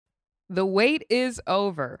The wait is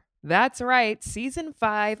over. That's right, season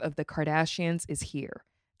 5 of The Kardashians is here.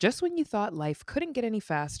 Just when you thought life couldn't get any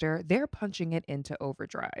faster, they're punching it into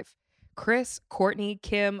overdrive. Kris, Kourtney,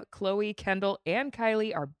 Kim, Khloe, Kendall, and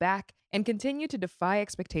Kylie are back and continue to defy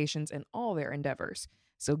expectations in all their endeavors.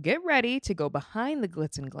 So get ready to go behind the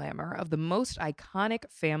glitz and glamour of the most iconic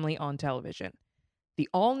family on television. The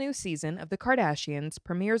all-new season of The Kardashians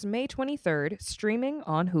premieres May 23rd, streaming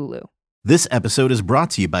on Hulu. This episode is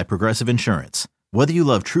brought to you by Progressive Insurance. Whether you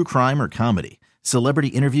love true crime or comedy, celebrity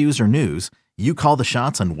interviews or news, you call the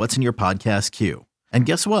shots on what's in your podcast queue. And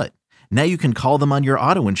guess what? Now you can call them on your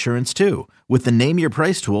auto insurance too with the Name Your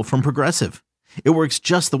Price tool from Progressive. It works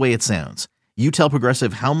just the way it sounds. You tell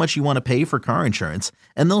Progressive how much you want to pay for car insurance,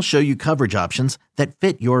 and they'll show you coverage options that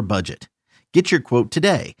fit your budget. Get your quote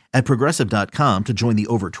today at Progressive.com to join the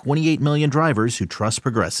over 28 million drivers who trust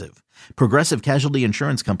Progressive. Progressive Casualty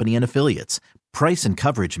Insurance Company and Affiliates. Price and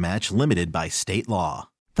coverage match limited by state law.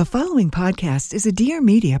 The following podcast is a Dear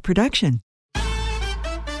Media production.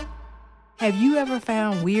 Have you ever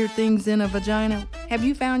found weird things in a vagina? Have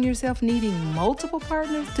you found yourself needing multiple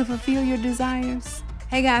partners to fulfill your desires?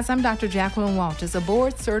 Hey guys, I'm Dr. Jacqueline Walters, a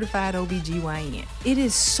board-certified OBGYN. It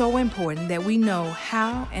is so important that we know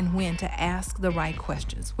how and when to ask the right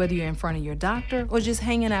questions, whether you're in front of your doctor or just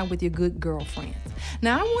hanging out with your good girlfriends.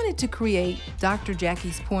 Now, I wanted to create Dr.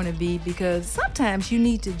 Jackie's Point of View because sometimes you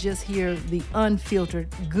need to just hear the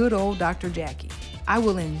unfiltered, good old Dr. Jackie. I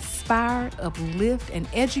will inspire, uplift, and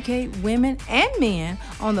educate women and men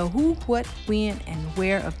on the who, what, when, and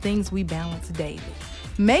where of things we balance daily.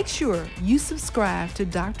 Make sure you subscribe to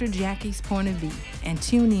Dr. Jackie's Point of View and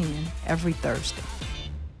tune in every Thursday.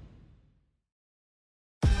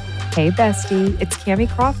 Hey bestie, it's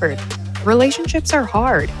Cammie Crawford. Relationships are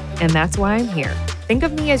hard, and that's why I'm here. Think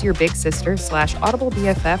of me as your big sister / audible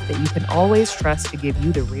BFF that you can always trust to give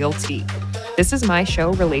you the real tea. This is my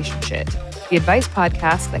show, Relationship, the advice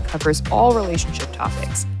podcast that covers all relationship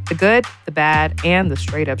topics, the good, the bad, and the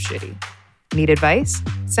straight up shitty. Need advice?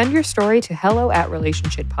 Send your story to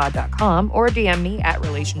hello@relationshippod.com or DM me at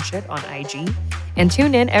relationship on IG, and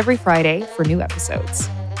tune in every Friday for new episodes.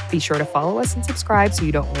 Be sure to follow us and subscribe so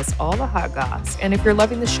you don't miss all the hot goss. And if you're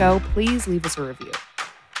loving the show, please leave us a review.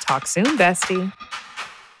 Talk soon, bestie.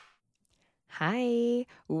 Hi,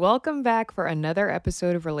 welcome back for another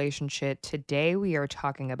episode of Relationship. Today we are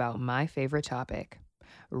talking about my favorite topic,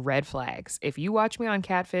 red flags. If you watch me on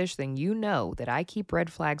Catfish, then you know that I keep red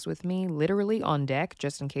flags with me literally on deck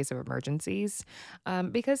just in case of emergencies.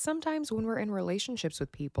 Because sometimes when we're in relationships with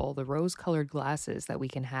people, the rose-colored glasses that we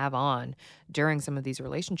can have on during some of these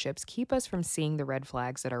relationships keep us from seeing the red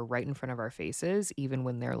flags that are right in front of our faces, even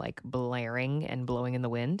when they're like blaring and blowing in the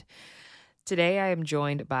wind. Today, I am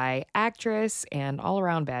joined by actress and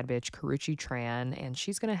all-around bad bitch, Karrueche Tran, and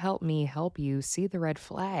she's going to help me help you see the red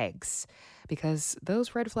flags because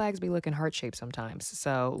those red flags be looking heart-shaped sometimes.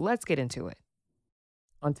 So let's get into it.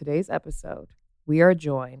 On today's episode, we are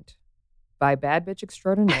joined by bad bitch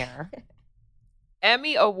extraordinaire,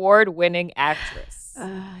 Emmy award-winning actress.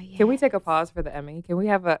 Yeah. Can we take a pause for the Emmy? Can we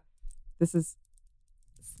have this is...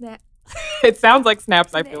 Snap. It sounds like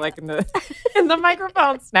snaps, I feel like, in the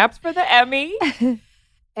microphone. Snaps for the Emmy.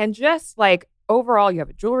 And just like overall, you have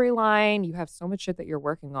a jewelry line, you have so much shit that you're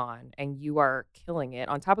working on, and you are killing it.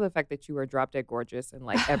 On top of the fact that you are drop dead gorgeous and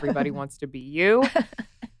like everybody wants to be you.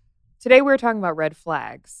 Today we're talking about red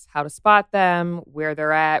flags, how to spot them, where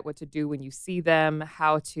they're at, what to do when you see them,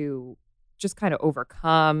 how to just kind of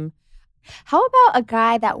overcome. How about a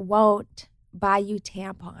guy that won't buy you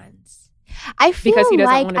tampons? I feel because he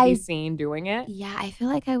doesn't like want to be seen doing it. Yeah, I feel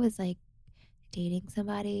like I was like dating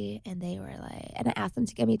somebody and they were like, and I asked them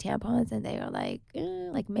to get me tampons and they were like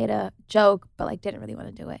made a joke, but like didn't really want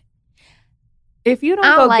to do it. If you don't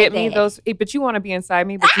I go like get me it. those, but you want to be inside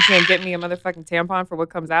me, but you can't get me a motherfucking tampon for what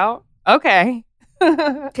comes out. Okay.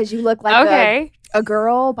 Because you look like okay. a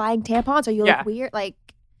girl buying tampons or you Yeah. look weird. Like,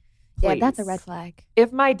 Please. yeah, that's a red flag.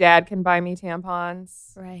 If my dad can buy me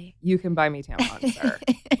tampons, Right. you can buy me tampons, sir.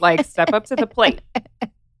 Like, step up to the plate.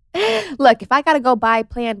 Look, if I got to go buy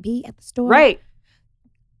Plan B at the store, Right.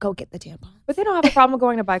 go get the tampon. But they don't have a problem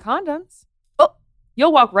going to buy condoms. Oh.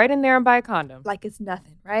 You'll walk right in there and buy a condom. Like it's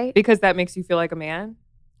nothing, right? Because that makes you feel like a man.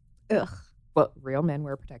 Ugh. Well, real men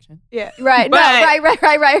wear protection. Yeah. Right. But-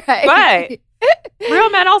 Right. But real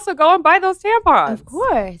men also go and buy those tampons. Of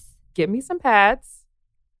course. Give me some pads.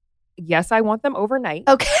 Yes, I want them overnight.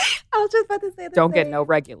 Okay. I was just about to say the Don't get same- no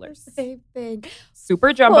regulars. Same thing.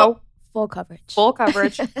 Super jumbo, Full coverage. full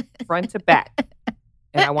coverage, front to back.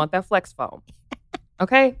 And I want that flex foam.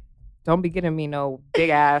 Okay? Don't be getting me no big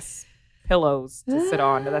ass pillows to sit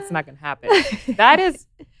on. That's not going to happen. That is,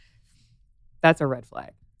 That's a red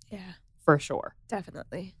flag Yeah, for sure.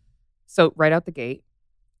 definitely. So right out the gate,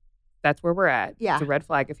 that's where we're at. Yeah. It's a red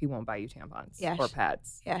flag if he won't buy you tampons Yes. or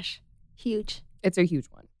pads. Yes. Huge. It's a huge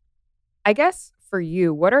one. I guess for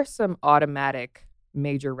you, what are some automatic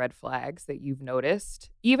major red flags that you've noticed,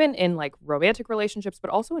 even in like romantic relationships, but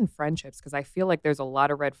also in friendships? Because I feel like there's a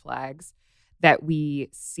lot of red flags that we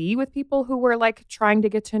see with people who we're like trying to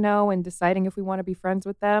get to know and deciding if we want to be friends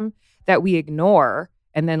with them that we ignore.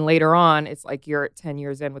 And then later on, it's like you're 10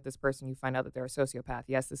 years in with this person, you find out that they're a sociopath.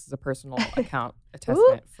 Yes, this is a personal account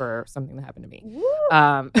attestment for something that happened to me.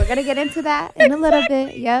 We're going to get into that in a little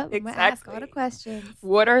bit. Yep. I'm going to ask all the Exactly. questions.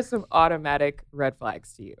 What are some automatic red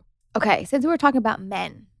flags to you? Okay, since we were talking about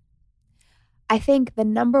men, I think the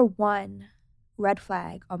number one red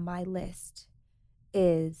flag on my list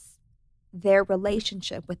is their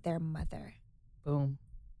relationship with their mother. Boom.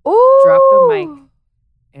 Ooh. Drop the mic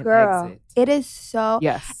and Girl, exit. it is so.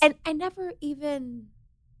 Yes. And I never even,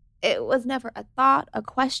 it was never a thought, a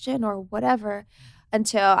question, or whatever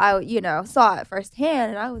until I, saw it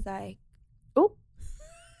firsthand. And I was like, oh,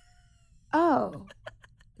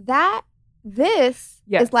 this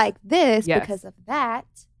Yes. is like this Yes. because of that.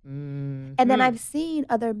 Mhm. And then I've seen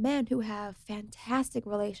other men who have fantastic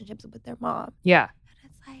relationships with their mom. Yeah. And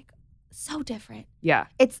it's like so different. Yeah.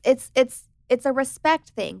 It's a respect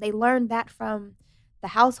thing. They learn that from the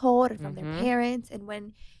household and from their parents. And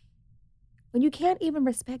when you can't even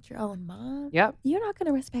respect your own mom, Yep. you're not going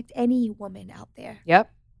to respect any woman out there.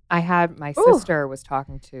 Yep. I had my sister was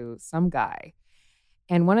talking to some guy,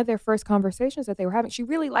 and one of their first conversations that they were having, she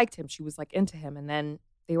really liked him. She was like into him. And then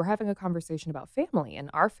they were having a conversation about family, and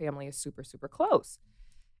our family is super, super close.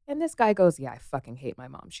 And this guy goes, yeah, I fucking hate my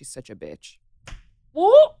mom. She's such a bitch.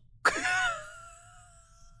 Whoa.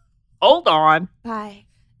 Hold on. Bye.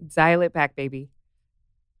 Dial it back, baby.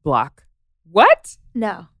 Block. What?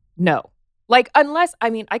 No. No. Like, unless, I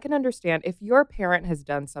mean, I can understand if your parent has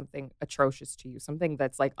done something atrocious to you, something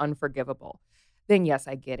that's like unforgivable, then yes,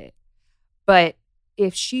 I get it. But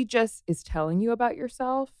if she just is telling you about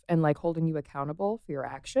yourself and like holding you accountable for your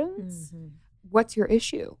actions, what's your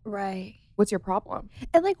issue? Right. What's your problem?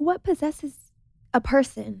 And like what possesses a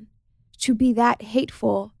person to be that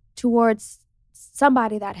hateful towards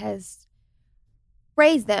somebody that has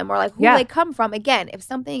raised them or like who they come from? Again, if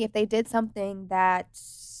they did something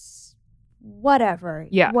that's whatever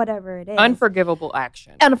it is. Unforgivable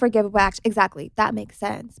action. Unforgivable action. Exactly. That makes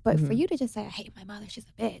sense. But for you to just say, I hate my mother, she's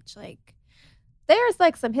a bitch. Like there's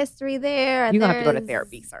like some history there. And you're going to have to go to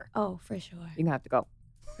therapy, sir. Oh, for sure. You're going to have to go.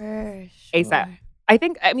 For sure. ASAP.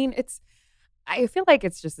 I feel like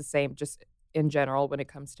it's just the same, just in general, when it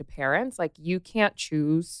comes to parents. Like you can't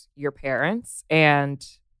choose your parents, and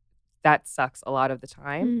that sucks a lot of the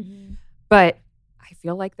time. But I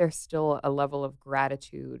feel like there's still a level of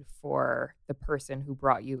gratitude for the person who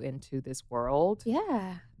brought you into this world.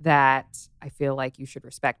 Yeah. That I feel like you should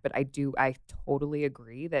respect. But I totally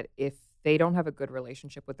agree that if they don't have a good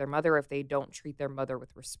relationship with their mother, if they don't treat their mother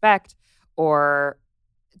with respect, or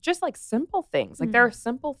just like simple things. Like there are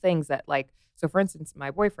simple things that like, so for instance,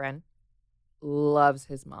 my boyfriend loves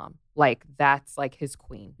his mom. Like that's like his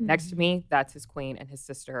queen. Next to me, that's his queen and his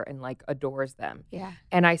sister, and like adores them. Yeah.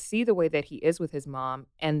 And I see the way that he is with his mom,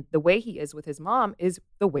 and the way he is with his mom is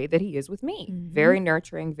the way that he is with me. Very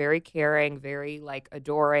nurturing, very caring, very like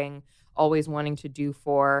adoring, always wanting to do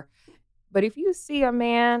for. But if you see a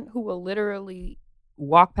man who will literally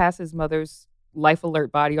walk past his mother's life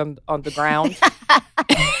alert body on the ground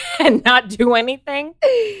and not do anything,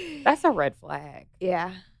 that's a red flag.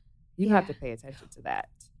 Yeah. You have to pay attention to that.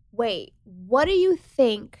 Wait, what do you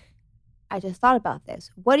think? I just thought about this.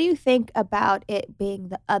 What do you think about it being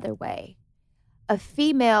the other way? A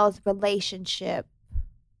female's relationship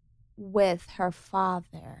with her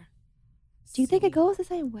father. Do you think it goes the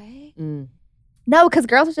same way? No, because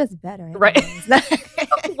girls are just better. Right.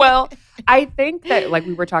 Well, I think that, like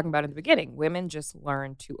we were talking about in the beginning, women just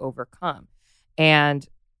learn to overcome. And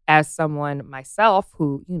as someone myself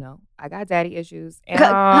who, I got daddy issues. And,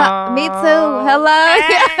 me too. Hello.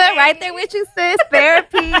 Right there with you, sis.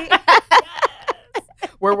 Therapy.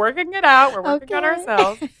 We're working it out. We're working on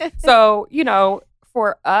ourselves. So,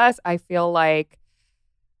 for us, I feel like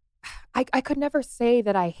I could never say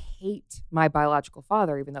that I hate my biological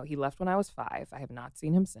father, even though he left when I was 5. I have not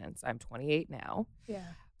seen him since. I'm 28 now. Yeah.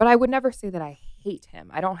 But I would never say that I hate him.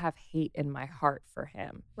 I don't have hate in my heart for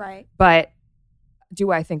him. Right. But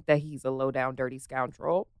do I think that he's a low down, dirty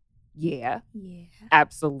scoundrel? Yeah. Yeah.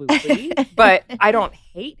 Absolutely. But I don't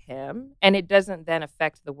hate him. And it doesn't then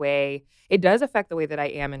affect the way, it does affect the way that I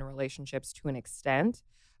am in relationships to an extent,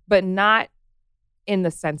 but not in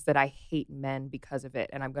the sense that I hate men because of it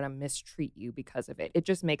and I'm going to mistreat you because of it. It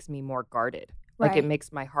just makes me more guarded. Like, it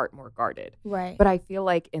makes my heart more guarded. Right. But I feel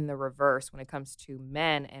like in the reverse, when it comes to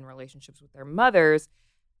men and relationships with their mothers,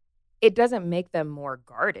 it doesn't make them more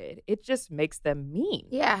guarded. It just makes them mean.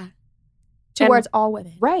 Yeah. Towards all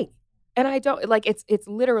women. Right. And I don't, like, it's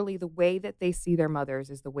literally the way that they see their mothers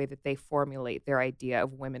is the way that they formulate their idea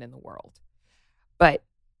of women in the world. But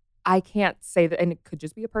I can't say that, and it could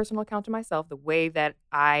just be a personal account to myself, the way that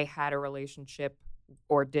I had a relationship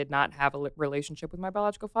or did not have a relationship with my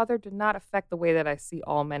biological father did not affect the way that I see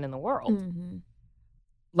all men in the world. Mm-hmm.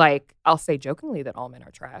 Like, I'll say jokingly that all men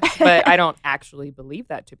are trash, but I don't actually believe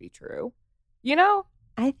that to be true. You know?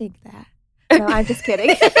 I think that. No, I'm just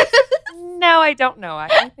kidding. No, I don't know.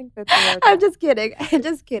 I think that they are. I'm just kidding. I'm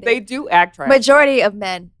just kidding. They do act trash. Majority of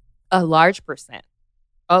men. A large percentage.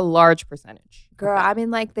 Girl, I'm in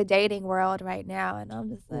like the dating world right now, and I'm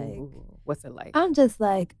just like, ooh, what's it like? I'm just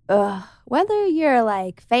like, whether you're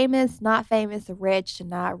like famous, not famous, rich,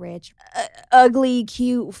 not rich, ugly,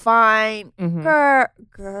 cute, fine, Mhm.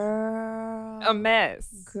 girl, A mess.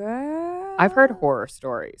 girl. I've heard horror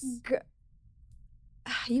stories.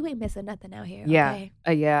 You ain't missing nothing out here. Yeah. Okay?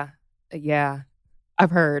 Yeah.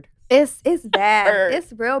 I've heard. It's bad. Heard.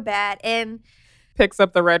 It's real bad, and Picks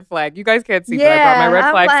up the red flag. You guys can't see, but I brought my red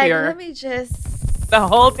I'm flags like, here. let me just. The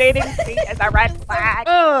whole dating scene is a red flag.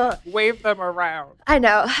 Ugh. Wave them around. I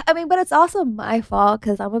know. I mean, but it's also my fault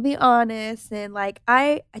because I'm gonna be honest, and like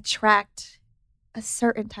I attract a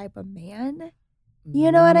certain type of man.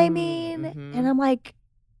 You know what I mean? Mhm. And I'm like,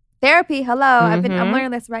 therapy. Hello, I'm Mhm.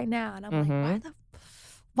 learning this right now, and I'm Mhm. like,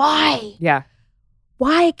 why? Yeah.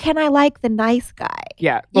 Why can I like the nice guy?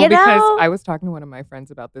 Yeah. Well, You because know? I was talking to one of my friends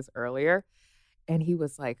about this earlier, and he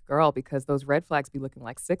was like, girl, because those red flags be looking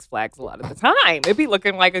like Six Flags a lot of the time. It be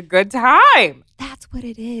looking like a good time. That's what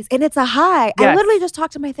it is, and it's a high. I Yes. literally just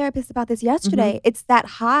talked to my therapist about this yesterday. It's that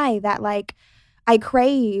high that like I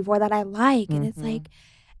crave or that I like, and it's like.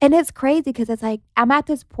 And it's crazy because it's like I'm at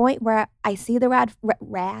this point where I see the red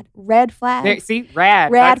flags. There, see,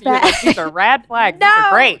 rad. Rad That's- you're like, flag. these are rad flags. No, These are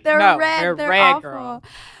great. they're No, red. They're They're red, awful. girl.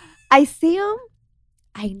 I see them.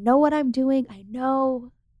 I know what I'm doing. I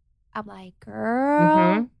know. I'm like,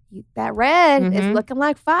 girl, that red is looking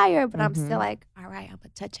like fire, but I'm still like, all right, I'm gonna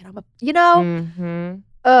touch it. I'm gonna, you know.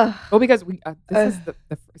 Ugh. Well, because we this is the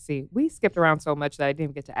see, we skipped around so much that I didn't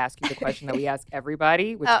even get to ask you the question that we ask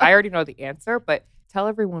everybody, which I already know the answer, but tell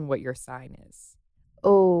everyone what your sign is.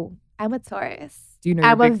 Oh, I'm a Taurus. Do you know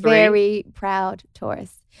your I'm a big three? very proud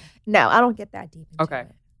Taurus. No, I don't get that deep into Okay.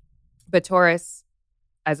 it. But Taurus,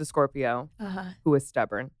 as a Scorpio, Uh-huh. who is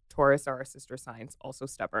stubborn. Taurus are our sister signs, also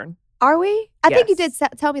stubborn. Are we? I think you did Yes.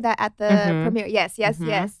 tell me that at the Mhm. premiere. Yes. Mhm.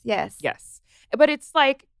 Yes. Yes. But it's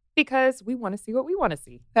like, because we want to see what we want to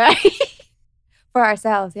see. For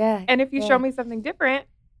ourselves, yeah. And if you Yeah. show me something different,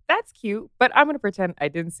 that's cute, but I'm going to pretend I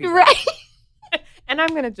didn't see that. Right. And I'm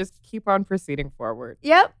going to just keep on proceeding forward.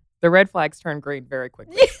 Yep. The red flags turn green very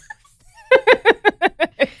quickly. It's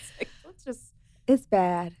like, let's just It's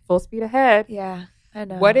bad. full speed ahead. Yeah, I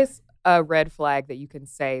know. What is a red flag that you can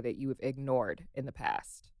say that you have ignored in the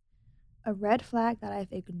past? a red flag that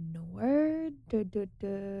I've ignored?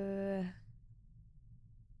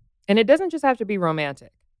 And it doesn't just have to be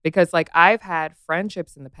romantic, because like I've had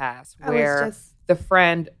friendships in the past where the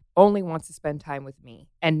friend only wants to spend time with me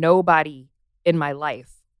and nobody in my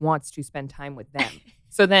life wants to spend time with them.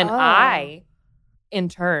 So then I, in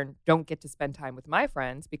turn, don't get to spend time with my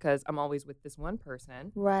friends because I'm always with this one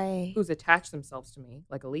person Right. who's attached themselves to me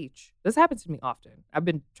like a leech. This happens to me often. I've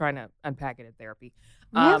been trying to unpack it in therapy.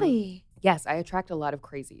 Really? Yes, I attract a lot of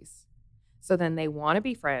crazies. So then they want to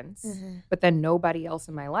be friends, Mhm. but then nobody else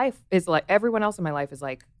in my life is like, everyone else in my life is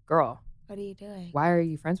like, girl, What are you doing? why are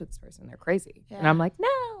you friends with this person? They're crazy. And Yeah. I'm like,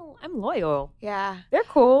 no, I'm loyal. Yeah. They're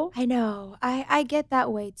cool. I know. I get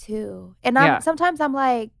that way too. And Yeah. sometimes I'm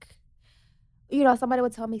like, somebody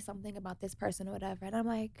would tell me something about this person or whatever. And I'm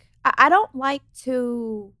like, I don't like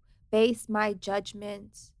to base my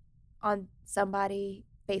judgment on somebody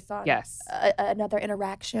based on Yes. another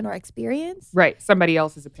interaction or experience. Right. Somebody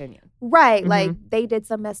else's opinion. Right. Mhm. Like they did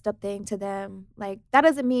some messed up thing to them. Like that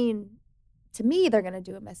doesn't mean to me they're going to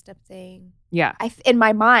do a messed up thing. Yeah. In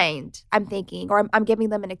my mind, I'm thinking, or I'm giving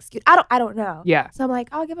them an excuse. I don't know. Yeah. So I'm like,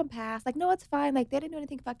 I'll give them pass. Like, no, it's fine. Like, they didn't do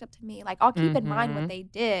anything fucked up to me. Like, I'll keep in mind Mhm. what they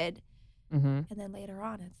did. Mm-hmm. And then later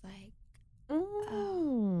on, it's like,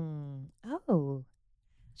 Oh.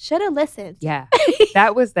 should have listened. Yeah.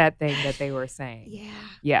 That was that thing that they were saying. Yeah.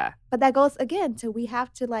 Yeah. But that goes, again, to we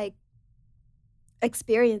have to, like,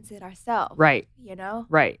 experience it ourselves. Right. You know?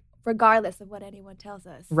 Right. Regardless of what anyone tells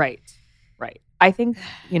us. Right. Right. I think,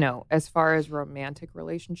 as far as romantic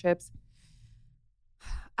relationships,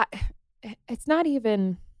 I, it's not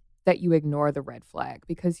even that you ignore the red flag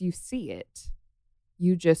because you see it.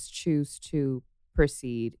 You just choose to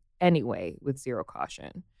proceed anyway with zero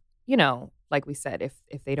caution. Like we said,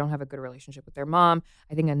 if they don't have a good relationship with their mom,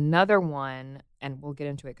 I think another one, and we'll get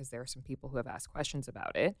into it because there are some people who have asked questions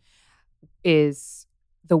about it, is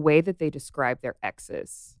the way that they describe their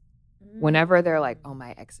exes. Whenever they're like, oh,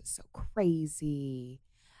 my ex is so crazy.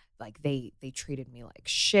 Like they treated me like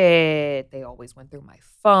shit. They always went through my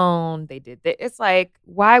phone. They did that. It's like,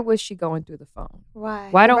 why was she going through the phone?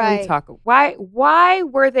 Right. Why don't we talk? Why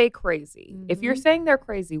were they crazy? If you're Mhm. saying they're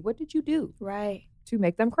crazy, what did you do Right. to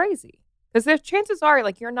make them crazy? Because there's chances are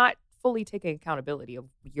like you're not fully taking accountability of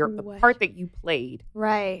the What? part that you played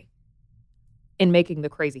Right. in making the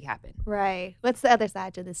crazy happen. Right. What's the other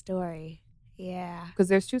side to the story? Yeah. Because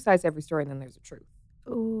there's two sides to every story, and then there's a truth.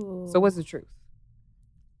 Ooh. So what's the truth?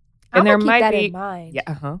 I'm And there gonna keep might that be in mind.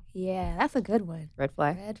 Yeah, Yeah, that's a good one. red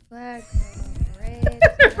flag. Red flag. Red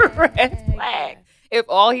flag. Red flag. If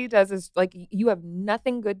all he does is like you have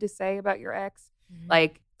nothing good to say about your ex, Mhm.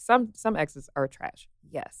 like some exes are trash.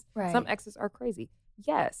 Yes. Right. Some exes are crazy.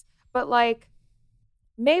 Yes. But like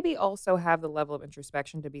maybe also have the level of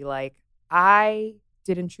introspection to be like, I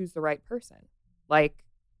didn't choose the right person. Like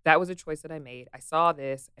that was a choice that I made. I saw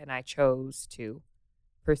this and I chose to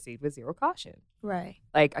proceed with zero caution. Right.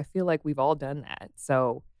 Like I feel like we've all done that.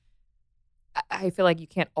 So I feel like you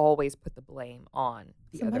can't always put the blame on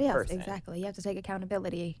the Somebody other else. person. Exactly. You have to take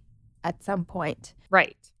accountability at some point.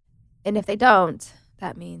 Right. And if they don't,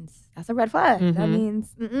 that means that's a red flag. That Mhm.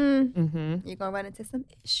 means Mm-hmm. you're gonna run into some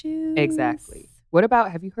issues. Exactly. What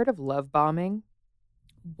about, have you heard of love bombing?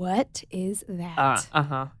 What is that?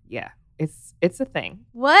 Yeah. It's a thing.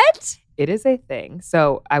 What? It is a thing.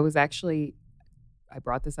 So I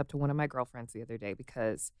brought this up to one of my girlfriends the other day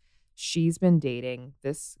because she's been dating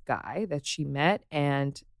this guy that she met,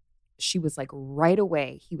 and she was like right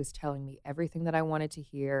away, he was telling me everything that I wanted to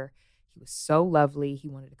hear. He was so lovely. He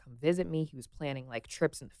wanted to come visit me. He was planning like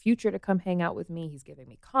trips in the future to come hang out with me. He's giving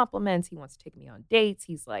me compliments. He wants to take me on dates.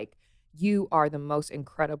 He's like, you are the most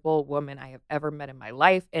incredible woman I have ever met in my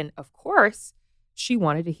life. And of course, she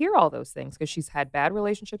wanted to hear all those things because she's had bad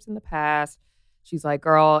relationships in the past. She's like,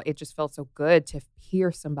 girl, it just felt so good to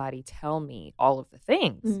hear somebody tell me all of the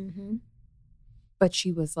things. Mm-hmm. But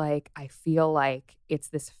she was like, I feel like it's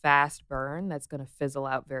this fast burn that's going to fizzle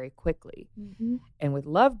out very quickly. Mm-hmm. And with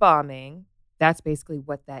love bombing, that's basically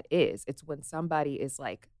what that is. It's when somebody is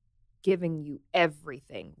like giving you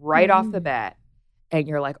everything right off the bat. And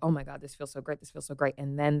you're like, oh my God, this feels so great. This feels so great.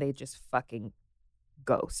 And then they just fucking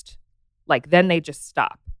ghost. Like, then they just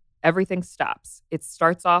stop. Everything stops. It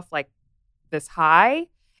starts off like this high,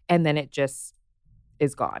 and then it just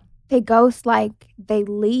is gone. They ghost like they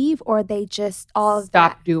leave, or they just all of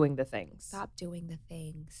Stop that. doing the things. Stop doing the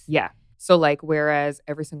things. Yeah. So like, whereas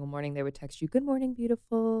every single morning they would text you, good morning,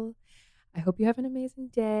 beautiful. I hope you have an amazing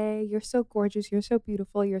day. You're so gorgeous. You're so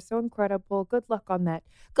beautiful. You're so incredible. Good luck on that.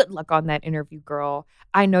 Good luck on that interview, girl.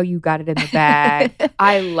 I know you got it in the bag.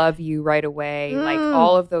 I love you right away. Like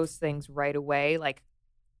all of those things right away. Like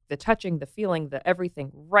the touching, the feeling, the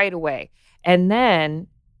everything right away. And then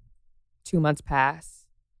 2 months pass.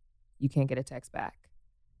 You can't get a text back.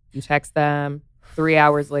 You text them. 3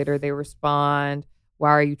 hours later, they respond.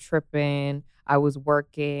 Why are you tripping? I was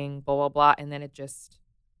working, blah, blah, blah. And then it's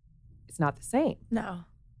not the same. No,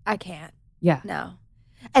 I can't. Yeah. No.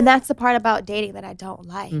 And that's the part about dating that I don't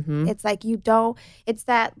like. Mhm. It's like it's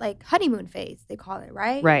that like honeymoon phase, they call it,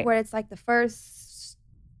 right? Right. Where it's like the first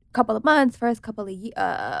couple of months, first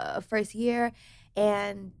year,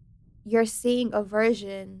 and you're seeing a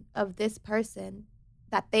version of this person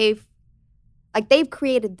that they've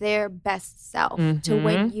created their best self to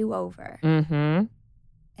win you over. Mm-hmm.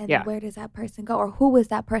 And Yeah. where does that person go? Or who is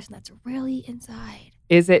that person that's really inside?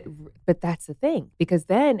 But that's the thing, because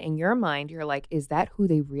then in your mind, you're like, is that who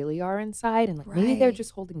they really are inside? And like, maybe they're Right.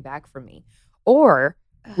 just holding back from me. Or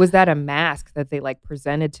was that a mask that they like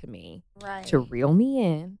presented to me Right. to reel me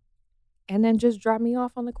in and then just drop me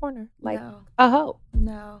off on the corner? Like, No. a hoe.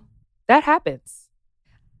 No. That happens.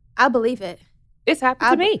 I believe it. It's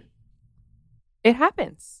happened to me. It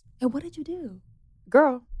happens. And what did you do?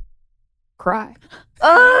 Girl, cry.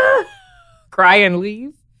 Cry and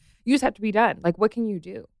leave. You just have to be done. Like, what can you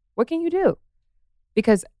do? What can you do?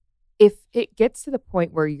 Because if it gets to the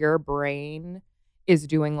point where your brain is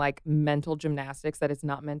doing like mental gymnastics that it's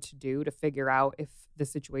not meant to do to figure out if the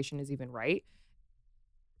situation is even right,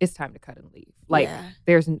 it's time to cut and leave. Like, Yeah.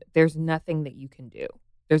 there's nothing that you can do.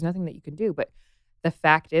 There's nothing that you can do. But the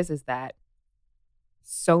fact is that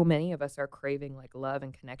so many of us are craving like love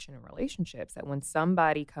and connection and relationships that when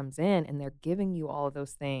somebody comes in and they're giving you all of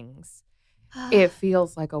those things, it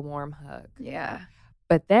feels like a warm hug. Yeah.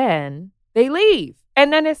 But then they leave.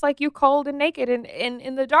 And then it's like you cold and naked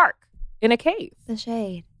in the dark in a cave. The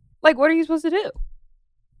shade. Like, what are you supposed to do?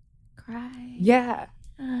 Cry. Yeah.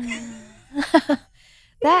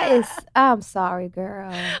 That is, I'm sorry,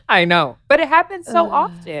 girl. I know. But it happens so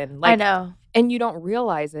often. Like, I know. And you don't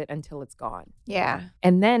realize it until it's gone. Yeah.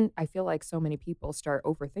 And then I feel like so many people start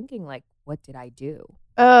overthinking, like, what did I do?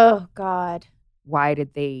 Oh, God. Why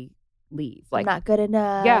did they leave? Like, I'm not good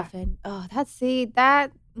enough. Yeah. And,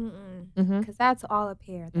 because that's all up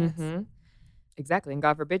here. That's, Exactly. And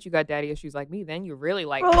God forbid you got daddy issues like me. Then you're really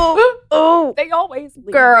like, oh, they always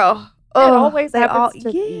leave. girl. It always they happens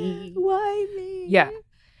to yeah, be. why me? Yeah.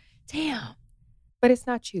 Damn. But it's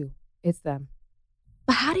not you. It's them.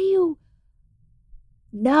 But how do you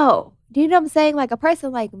know? Do you know what I'm saying? Like a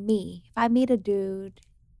person like me, if I meet a dude,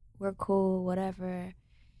 we're cool, whatever,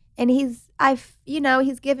 and he's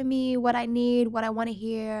giving me what I need, what I want to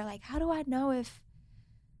hear. Like, how do I know if?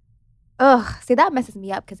 See, that messes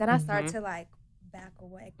me up because then I start to like back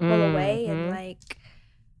away, pull away, and like,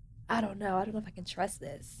 I don't know. I don't know if I can trust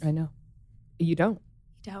this. I know. You don't.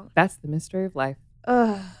 You don't. That's the mystery of life.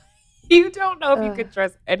 Ugh. You don't know if you can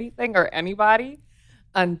trust anything or anybody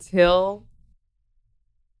until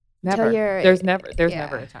never. There's never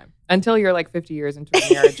a time. Until you're like 50 years into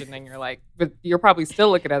a marriage and then you're like, but you're probably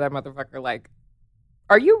still looking at that motherfucker like,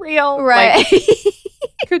 are you real? Right. Like,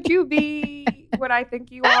 could you be what I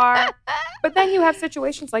think you are? But then you have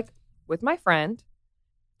situations like with my friend,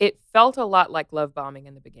 it felt a lot like love bombing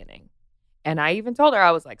in the beginning. And I even told her,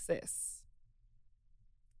 I was like, sis,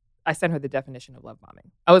 I sent her the definition of love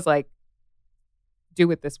bombing. I was like, do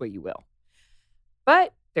it this way you will.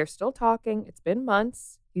 But they're still talking. It's been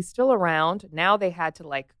months. He's still around. Now they had to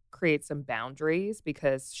like create some boundaries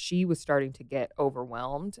because she was starting to get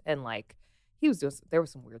overwhelmed and like there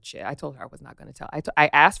was some weird shit. I told her I was not going to tell. I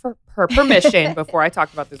asked for her permission before I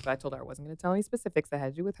talked about this, but I told her I wasn't going to tell any specifics that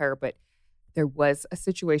had to do with her. But there was a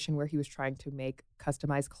situation where he was trying to make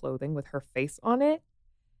customized clothing with her face on it,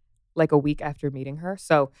 like a week after meeting her.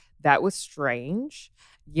 So that was strange.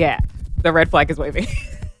 Yeah, the red flag is waving.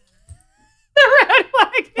 The red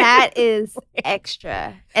flag. That is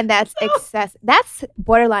extra, and that's excess. That's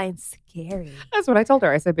borderline scary. That's what I told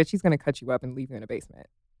her. I said, "Bitch, she's going to cut you up and leave you in a basement.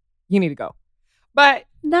 You need to go." But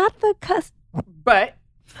not the But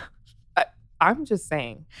I'm just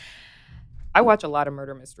saying. I watch a lot of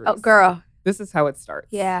murder mysteries. Oh, girl. This is how it starts.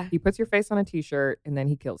 Yeah. He puts your face on a t-shirt and then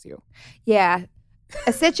he kills you. Yeah.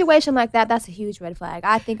 A situation like that, that's a huge red flag.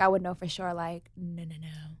 I think I would know for sure, like, no.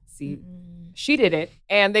 See, she did it.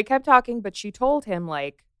 And they kept talking, but she told him,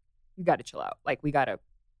 like, you got to chill out. Like, we got to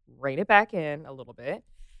rein it back in a little bit.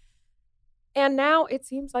 And now it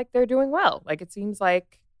seems like they're doing well. Like, it seems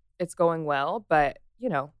like it's going well. But, you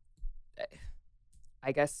know,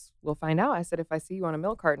 I guess we'll find out. I said, if I see you on a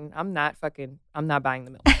milk carton, I'm not buying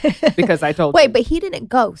the milk. Because I told you. Wait, but he didn't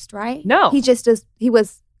ghost, right? No. He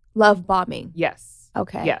was love bombing. Yes.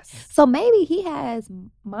 Okay. Yes. So maybe he has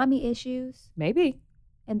mommy issues. Maybe.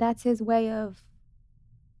 And that's his way of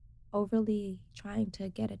overly trying to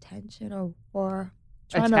get attention or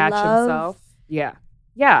trying attach to love himself. Yeah.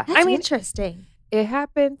 Yeah. That's interesting. It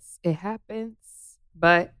happens. It happens.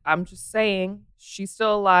 But I'm just saying, she's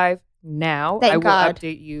still alive now. Thank I will God.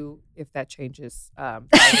 update you if that changes. I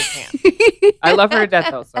love her to death,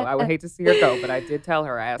 though, so I would hate to see her go. But I did tell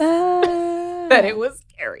her, I asked that it was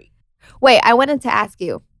scary. Wait, I wanted to ask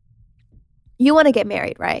you. You want to get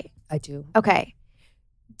married, right? I do. Okay.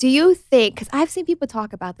 Do you think, because I've seen people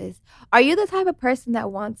talk about this, are you the type of person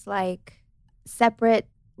that wants like separate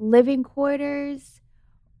living quarters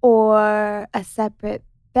or a separate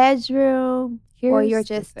bedroom? Or you're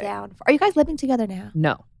just down for, are you guys living together now?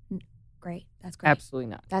 No. Great. That's great. Absolutely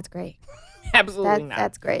not. That's great. Absolutely not.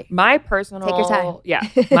 That's great. My personal, take your time. Yeah.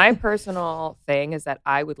 My personal thing is that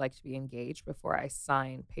I would like to be engaged before I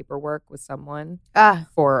sign paperwork with someone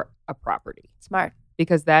for a property. Smart.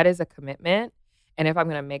 Because that is a commitment. And if I'm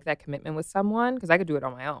going to make that commitment with someone, because I could do it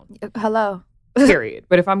on my own. Hello. Period.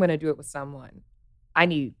 But if I'm going to do it with someone, I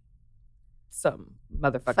need some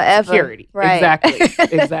motherfucking forever. Security. Right.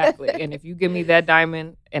 Exactly. And if you give me that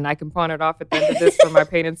diamond and I can pawn it off at the end of this for my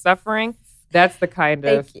pain and suffering, that's the kind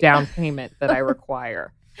of down payment that I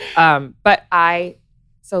require. So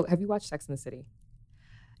have you watched Sex and the City?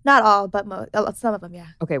 Not all, but some of them, yeah.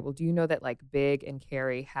 Okay, well, do you know that like Big and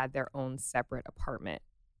Carrie had their own separate apartment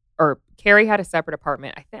or Carrie had a separate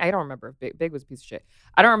apartment. I don't remember if Big was a piece of shit.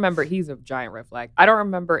 I don't remember. He's a giant red flag. I don't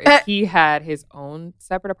remember if he had his own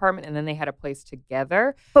separate apartment and then they had a place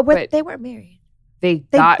together. But they weren't married. They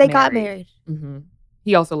got married. Mm-hmm.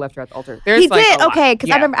 He also left her at the altar. He did? Okay,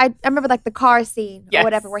 because I remember like the car scene or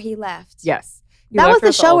whatever where he left. Yes. That was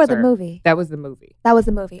the show or the movie? That was the movie. That was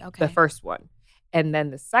the movie, okay. The first one. And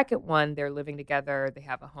then the second one, they're living together. They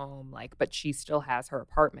have a home, but she still has her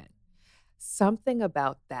apartment. Something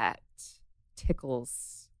about that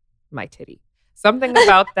tickles my titty. Something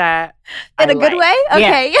about that in a good way?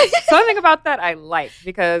 Okay. Yeah. Something about that I like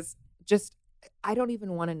because I don't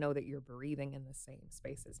even want to know that you're breathing in the same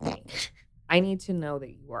space as me. I need to know that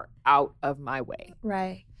you are out of my way.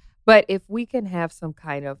 Right. But if we can have some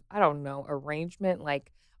kind of, I don't know, arrangement,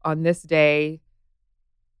 like on this day,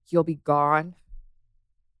 you'll be gone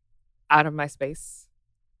out of my space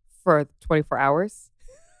for 24 hours.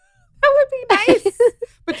 That would be nice.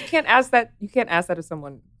 But you can't ask that. You can't ask that of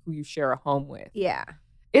someone who you share a home with. Yeah.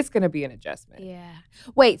 It's going to be an adjustment. Yeah.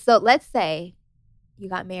 Wait, so let's say you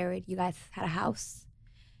got married, you guys had a house,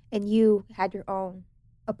 and you had your own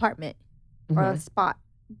apartment or a spot,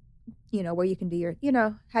 where you can do your,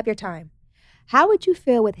 have your time. How would you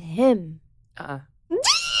feel with him? No.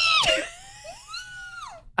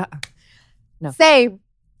 Same.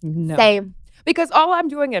 No. Same. Because all I'm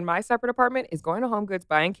doing in my separate apartment is going to Home Goods,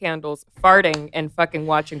 buying candles, farting, and fucking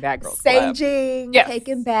watching Bad Girls Club. Saging,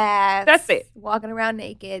 taking baths. That's it. Walking around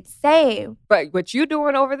naked. Same. But what you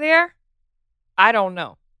doing over there, I don't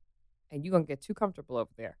know. And you're going to get too comfortable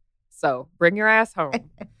over there. So bring your ass home.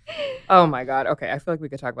 Oh, my God. Okay, I feel like we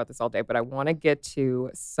could talk about this all day, but I want to get to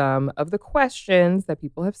some of the questions that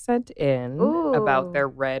people have sent in about their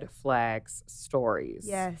red flags stories.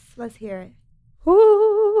 Yes, let's hear it.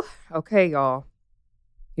 Woo. Okay, y'all.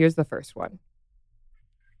 Here's the first one.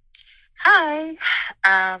 Hi.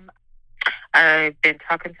 I've been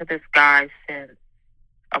talking to this guy since,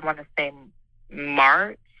 I want to say,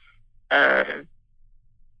 March of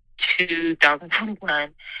 2021.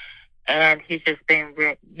 And he's just been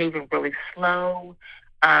moving really slow,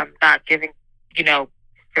 not giving,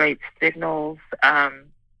 straight signals,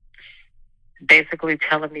 basically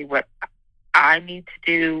telling me what I need to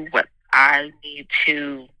do, what I need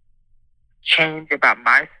to change about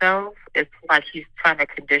myself. It's like he's trying to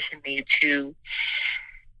condition me to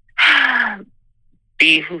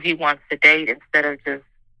be who he wants to date instead of just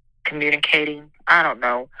communicating. I don't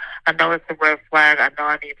know. I know it's a red flag. I know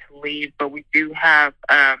I need to leave, but we do have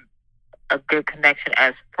a good connection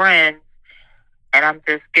as friends, and I'm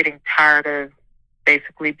just getting tired of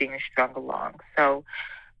basically being strung along. So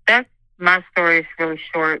that's my story. Is really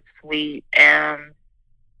short, sweet, and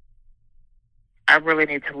I really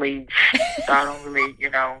need to leave. So I don't really,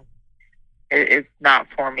 it's not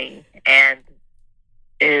for me. And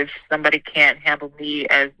if somebody can't handle me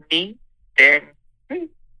as me, then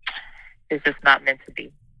it's just not meant to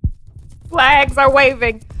be. Flags are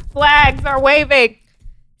waving. Flags are waving.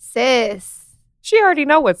 Sis. She already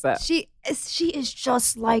know what's up. She is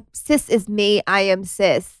just like, sis is me. I am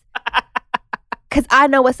sis. Because I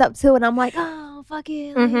know what's up too. And I'm like, oh, fuck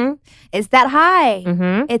it. Mm-hmm. It's that high.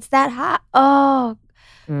 Mm-hmm. It's that high. Oh,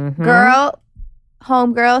 mm-hmm. Girl,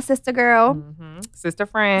 home girl, sister girl. Mm-hmm. Sister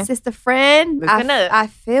friend. Sister friend. Listen up. I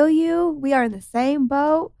feel you. We are in the same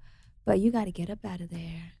boat. But you got to get up out of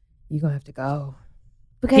there. You're going to have to go.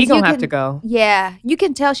 Because He's going to have to go. Yeah. You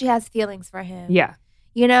can tell she has feelings for him. Yeah.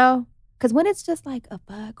 Because when it's just like a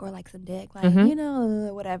buck or like some dick, like,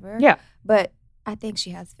 whatever. Yeah. But I think she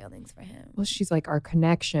has feelings for him. Well, she's like, our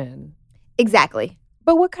connection. Exactly.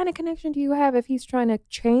 But what kind of connection do you have if he's trying to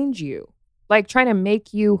change you? Like trying to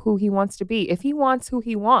make you who he wants to be. If he wants who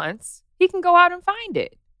he wants, he can go out and find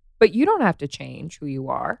it. But you don't have to change who you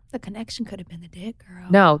are. The connection could have been the dick, girl.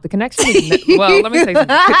 No, the connection is... well, let me say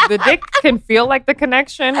something. The dick can feel like the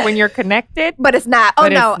connection when you're connected. But it's not. I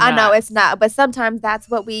know it's not. But sometimes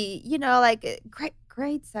that's what we, like,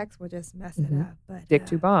 great sex will just mess it up. But dick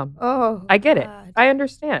to bomb. Oh, I get it. I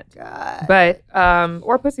understand. God. But,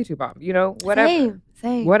 or pussy to bomb, whatever.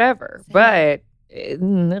 Same. Whatever. Same. But...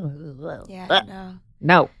 Yeah,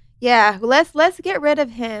 no. Yeah, let's get rid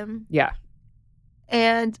of him. Yeah.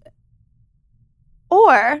 And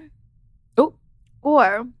or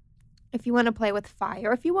if you want to play with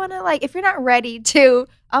fire, if you want to if you're not ready to,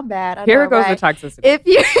 I'm bad. Here goes the toxicity.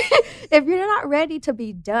 If you're not ready to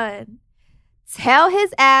be done, tell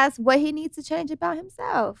his ass what he needs to change about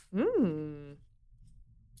himself. Mm-hmm.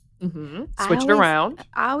 Switch it around.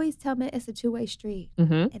 I always tell men it's a two-way street,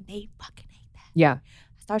 mm-hmm. and they fucking hate that. Yeah.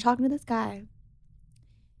 I start talking to this guy,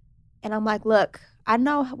 and I'm like, look, I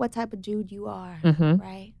know what type of dude you are, mm-hmm.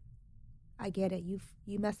 right? I get it. You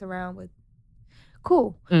mess around with.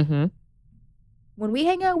 Cool. Mm-hmm. When we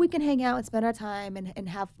hang out, we can hang out and spend our time and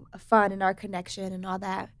have fun in our connection and all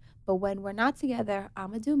that. But when we're not together, I'm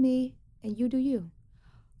going to do me and you do you.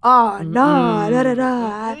 Oh, no,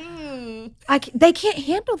 da-da-da. They can't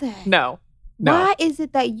handle that. No. Why is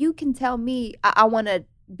it that you can tell me I want to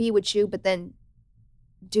be with you, but then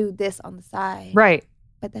do this on the side? Right.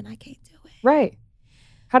 But then I can't do it. Right.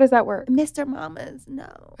 How does that work? Mr. Mamas,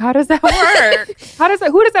 no. How does that work?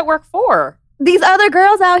 Who does that work for? These other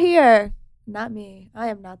girls out here. Not me. I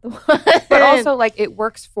am not the one. But also, like, it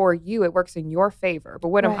works for you. It works in your favor. But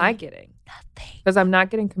what am I getting? Nothing. Because I'm not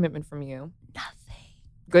getting commitment from you. Nothing.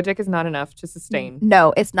 Good dick is not enough to sustain.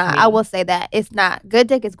 No, it's not. me. I will say that. It's not. Good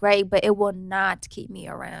dick is great, but it will not keep me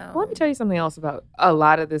around. Well, let me tell you something else about a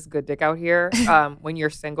lot of this good dick out here. When you're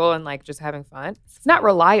single and like just having fun, it's not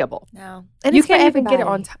reliable. No. You can't even get it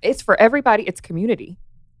on time. It's for everybody. It's community.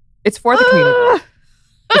 It's for the community.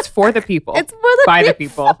 It's for the people. It's for the by the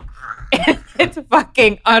people. It's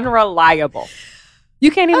fucking unreliable.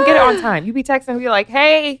 You can't even get it on time. You be texting and be like,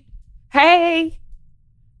 hey,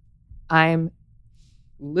 I'm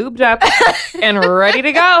lubed up and ready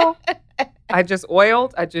to go. I just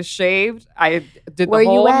oiled. I just shaved. I did the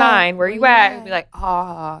whole 9. Where you at? And be like,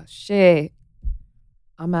 oh, shit.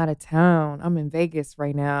 I'm out of town. I'm in Vegas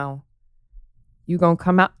right now. You gonna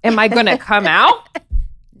come out? Am I gonna come out?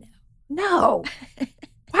 No.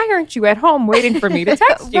 Why aren't you at home waiting for me to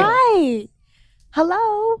text you? Right.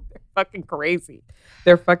 Hello. They're fucking crazy.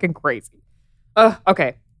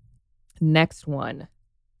 Okay. Next one.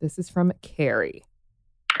 This is from Carrie.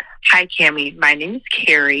 Hi, Cammie. My name is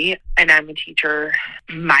Carrie, and I'm a teacher.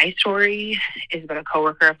 My story is about a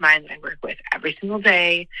coworker of mine that I work with every single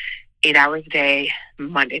day, 8 hours a day,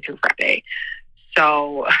 Monday through Friday.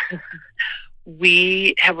 So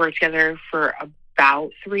we have worked together for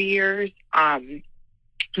about 3 years.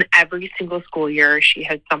 Every single school year, she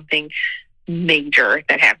has something major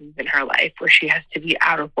that happens in her life where she has to be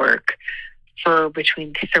out of work for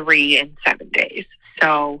between 3 and 7 days.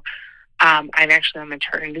 So I'm actually on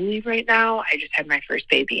maternity leave right now. I just had my first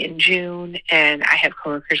baby in June, and I have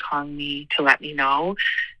coworkers calling me to let me know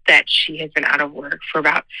that she has been out of work for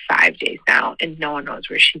about 5 days now, and no one knows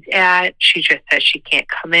where she's at. She just says she can't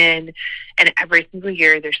come in. And every single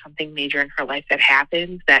year, there's something major in her life that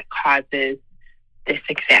happens that causes this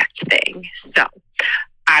exact thing. So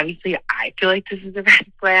obviously, I feel like this is a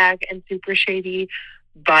red flag and super shady,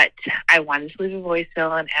 but I wanted to leave a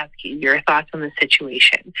voicemail and ask you your thoughts on the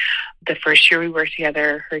situation. The first year we worked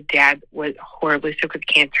together, her dad was horribly sick with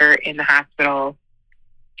cancer in the hospital.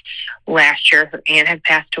 Last year, her aunt had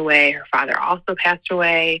passed away. Her father also passed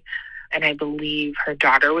away. And I believe her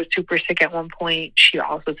daughter was super sick at one point. She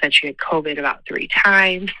also said she had COVID about 3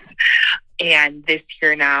 times. And this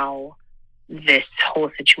year now, this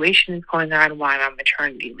whole situation is going on while I'm on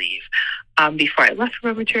maternity leave. Before I left for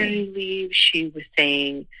my maternity leave, she was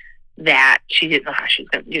saying that she didn't know how she was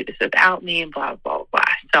going to do this without me and blah, blah, blah.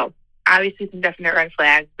 So obviously some definite red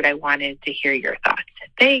flags, but I wanted to hear your thoughts.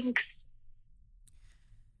 Thanks.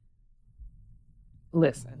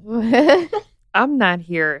 Listen, I'm not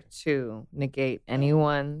here to negate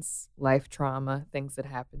anyone's life trauma, things that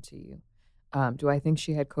happened to you. Do I think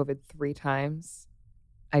she had COVID 3 times?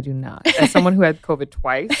 I do not. As someone who had COVID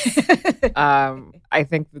twice, I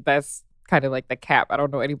think that's kind of like the cap. I don't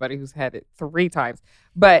know anybody who's had it 3 times.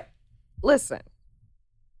 But listen,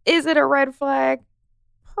 is it a red flag?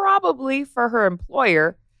 Probably for her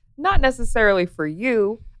employer, not necessarily for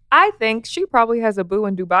you. I think she probably has a boo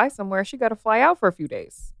in Dubai somewhere. She got to fly out for a few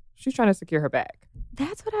days. She's trying to secure her bag.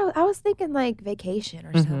 That's what I was thinking, like vacation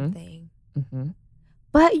or something. Mm-hmm.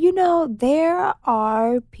 But, there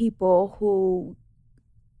are people who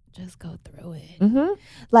just go through it. Mm-hmm.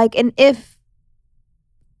 Like, and if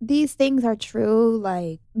these things are true,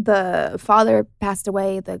 like the father passed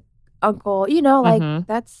away, the uncle,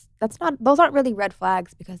 that's not, those aren't really red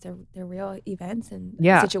flags because they're real events and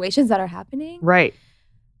situations that are happening. Right.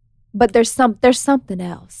 But there's something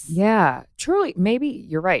else. Yeah. Truly, maybe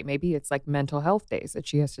you're right. Maybe it's like mental health days that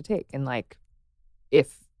she has to take. And like,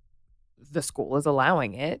 if the school is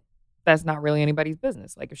allowing it, that's not really anybody's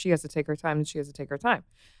business. Like if she has to take her time, then she has to take her time.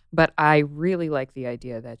 But I really like the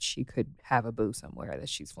idea that she could have a boo somewhere that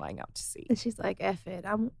she's flying out to see. And she's like, F it.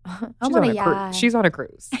 I'm She's on a cruise. yacht. She's on a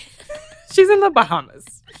cruise. She's in the Bahamas.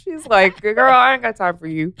 She's like, girl, I ain't got time for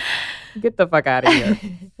you. Get the fuck out of here.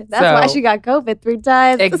 That's why she got COVID 3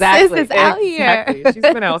 times. Exactly. Sis is out here. She's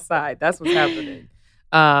been outside. That's what's happening.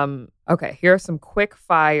 Okay, here are some quick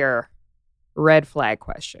fire red flag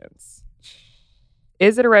questions.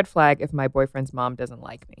 Is it a red flag if my boyfriend's mom doesn't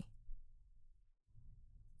like me?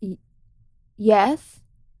 Yes.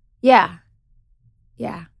 Yeah.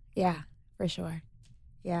 Yeah. Yeah. For sure.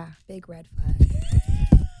 Yeah. Big red flag.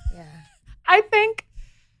 Yeah. I think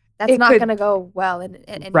That's It not could- going to go well in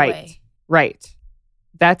any right. way. Right.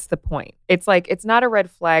 That's the point. It's like, it's not a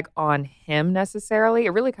red flag on him necessarily.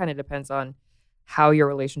 It really kind of depends on how your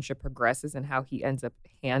relationship progresses and how he ends up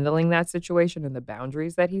handling that situation and the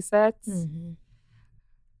boundaries that he sets. Mm-hmm.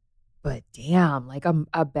 But damn, like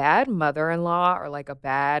a bad mother-in-law or like a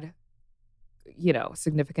bad,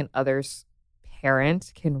 significant other's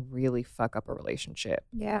parent can really fuck up a relationship.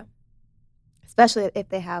 Yeah. Especially if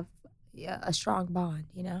they have a strong bond,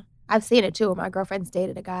 I've seen it too. My girlfriend's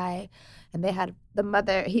dated a guy and they had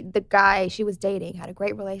the guy she was dating had a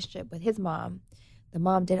great relationship with his mom. The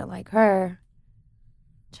mom didn't like her.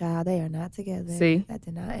 Child, they are not together. See? That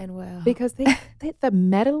did not end well. Because they the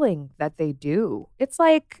meddling that they do. It's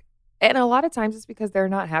like, and a lot of times it's because they're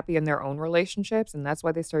not happy in their own relationships and that's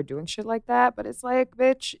why they start doing shit like that. But it's like,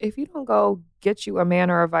 bitch, if you don't go get you a man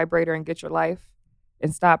or a vibrator and get your life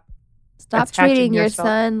and stop attaching treating your yourself-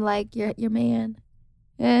 son like your man.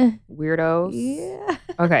 weirdos. Yeah.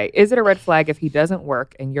 Okay. Is it a red flag if he doesn't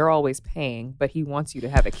work and you're always paying, but he wants you to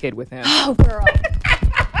have a kid with him? Oh, girl.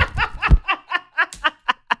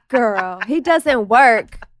 Girl, he doesn't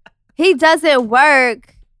work. He doesn't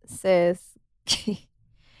work, sis.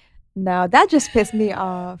 No, that just pissed me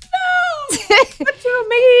off. No. What you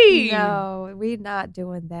mean? No, we not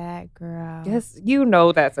doing that, girl. Yes,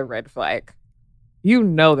 that's a red flag.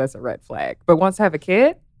 That's a red flag. But wants to have a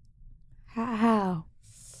kid? How?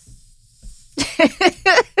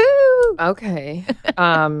 Okay.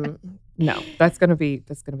 No, that's gonna be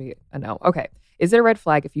a no. Okay. Is it a red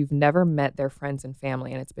flag if you've never met their friends and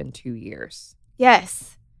family and it's been 2 years?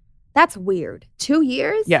 Yes. That's weird. 2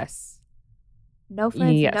 years? Yes. No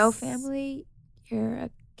friends, Yes. no family. You're a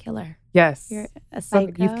killer. Yes. You're a So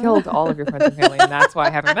psycho. you've killed all of your friends and family, and that's why I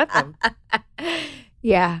haven't met them.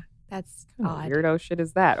 Yeah, that's What kind odd. of weirdo shit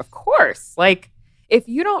is that? Of course. Like, if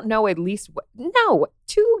you don't know at least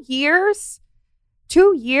 2 years?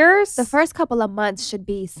 2 years? The first couple of months should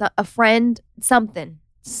be a friend, something.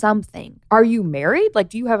 Are you married? Like,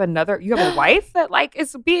 do you have you have a wife that like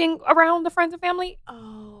is being around the friends and family?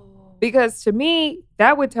 Oh. Because to me,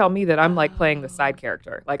 that would tell me that I'm like playing the side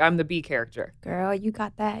character. Like I'm the B character Girl, you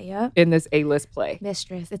got that, yep. in this A-list play.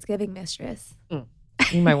 Mistress. It's giving mistress.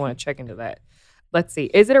 You might want to check into that. Let's see.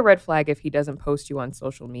 Is it a red flag if he doesn't post you on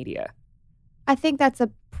social media? I think that's a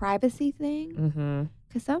privacy thing. Mm-hmm.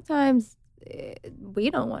 Because sometimes we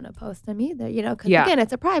don't want to post them either, because Yeah. again,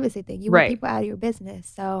 it's a privacy thing. You Right. want people out of your business.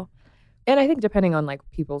 So, And I think depending on like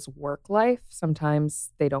people's work life,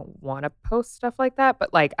 sometimes they don't want to post stuff like that.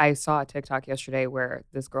 But like I saw a TikTok yesterday where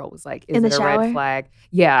this girl was like, is In it the a shower? red flag?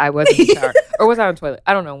 Yeah, I was in the shower. Or was I on the toilet?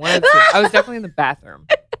 I don't know. One of the two. I was definitely in the bathroom.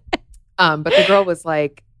 But the girl was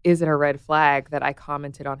like, is it a red flag that I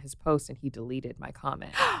commented on his post and he deleted my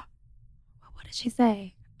comment? what did she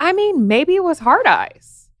say? I mean, maybe it was hard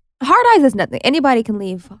eyes. Hard eyes is nothing. Anybody can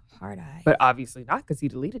leave hard eyes. But obviously not because he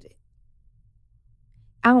deleted it.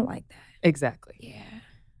 I don't like that. Exactly. Yeah.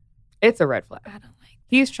 It's a red flag. I don't like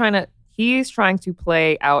He's trying to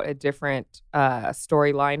play out a different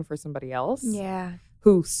storyline for somebody else Yeah.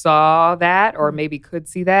 who saw that or maybe could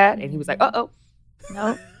see that. And he was like, uh-oh,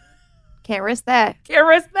 Nope. Can't risk that. can't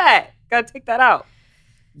risk that. Got to take that out.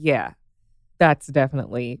 Yeah, that's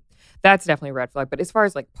definitely a red flag. But as far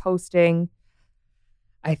as like posting,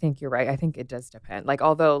 I think you're right. I think it does depend. Like,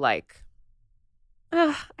 although like,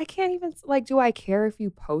 I can't even like, do I care if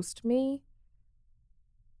you post me?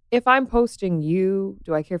 If I'm posting you,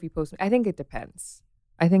 do I care if you post me? I think it depends.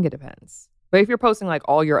 But if you're posting like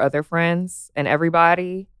all your other friends and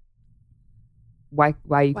everybody, why you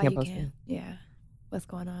Why can't you post me? can't? Yeah. What's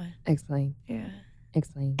going on? Explain. Yeah.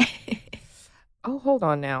 Explain. Oh, hold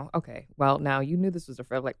on now. Okay. Well, now you knew this was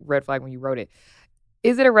a red flag when you wrote it.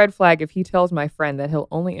 Is it a red flag if he tells my friend that he'll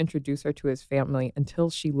only introduce her to his family until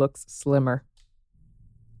she looks slimmer?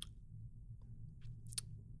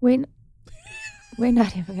 We're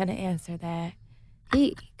not even going to answer that.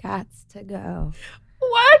 He got to go.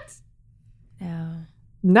 What? No.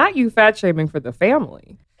 Not you fat shaming for the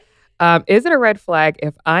family. Is it a red flag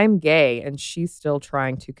if I'm gay and she's still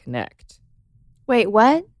trying to connect? Wait,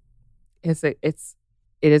 what? It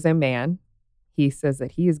is a man. He says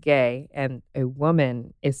that he is gay and a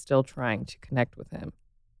woman is still trying to connect with him.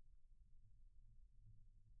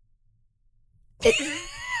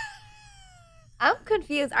 I'm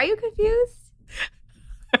confused. Are you confused?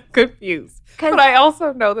 I'm confused. But I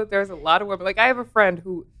also know that there's a lot of women. Like I have a friend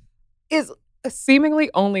who is seemingly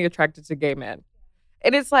only attracted to gay men.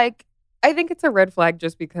 And it's like, I think it's a red flag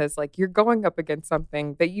just because like you're going up against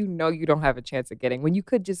something that you know you don't have a chance of getting when you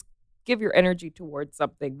could just give your energy towards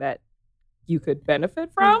something that you could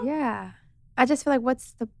benefit from. Yeah. I just feel like,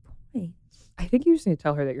 what's the point? I think you just need to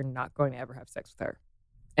tell her that you're not going to ever have sex with her.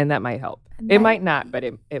 And that might help. And It that- might not, but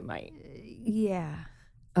it might. Yeah.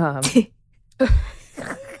 I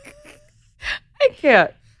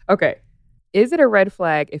can't. Okay. Is it a red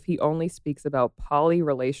flag if he only speaks about poly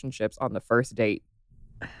relationships on the first date?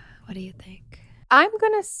 What do you think? I'm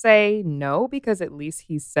going to say no because at least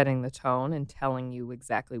he's setting the tone and telling you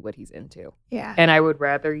exactly what he's into. Yeah. And I would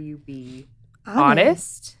rather you be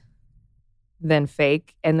honest than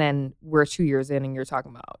fake. And then we're 2 years in and you're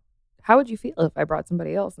talking about, how would you feel if I brought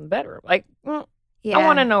somebody else in the bedroom? Like, Yeah. I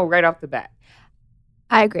want to know right off the bat.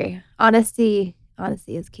 I agree. Honesty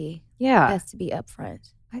is key. Yeah, It has to be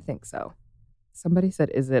upfront. I think so. Somebody said,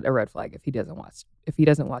 is it a red flag if he doesn't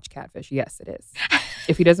watch Catfish? Yes, it is.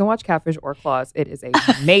 If he doesn't watch Catfish or Claws, it is a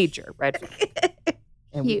major red flag.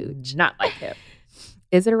 And we do Huge. not like him.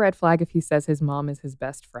 Is it a red flag if he says his mom is his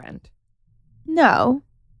best friend? No.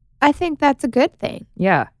 I think that's a good thing.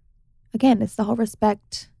 Yeah. Again, it's the whole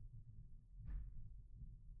respect.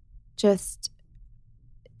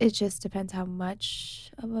 It just depends how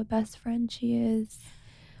much of a best friend she is.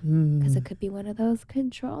 Because it could be one of those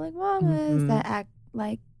controlling mamas that act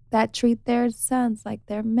like, that treat their sons like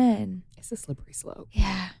they're men. It's a slippery slope.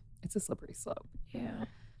 Yeah. It's a slippery slope. Yeah.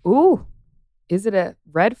 Ooh. Is it a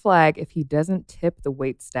red flag if he doesn't tip the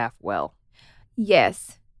wait staff well?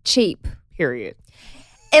 Yes. Cheap. Period.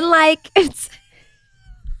 And like, it's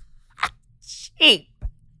Cheap.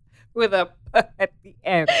 With a at the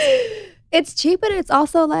end. it's cheap, but it's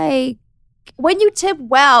also like, when you tip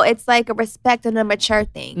well, it's like a respect and a mature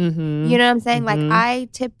thing. Mm-hmm. You know what I'm saying? Mhm. Like, I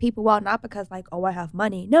tip people well, not because like, oh, I have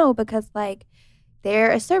money. No, because like,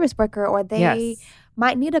 they're a service worker or they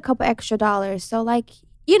might need a couple extra dollars. So like,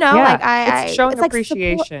 you know, Yeah, like it's showing it's like support-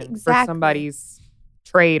 appreciation for Exactly. somebody's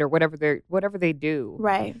trade or whatever they do.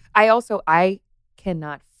 Right. I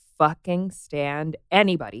cannot fucking stand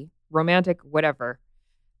anybody, romantic, whatever,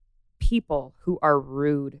 people who are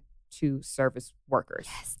rude to service workers.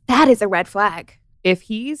 Yes, that is a red flag. If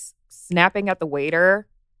he's snapping at the waiter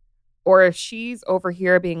or if she's over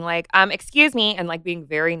here being like, excuse me, and like being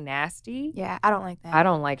very nasty, Yeah, I don't like that. I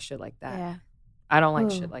don't like shit like that. Yeah. I don't like Ooh,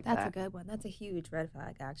 shit like that's that. a good one. That's a huge red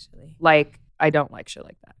flag, actually. Like, I don't like shit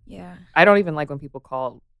like that. Yeah. I don't even like when people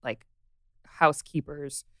call like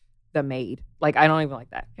housekeepers the maid. Like, I don't even like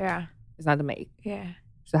that. Yeah. It's not the maid. Yeah.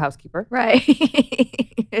 It's the housekeeper. Right.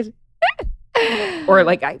 Or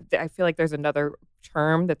like, I feel like there's another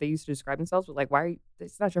term that they used to describe themselves with, like, why are you,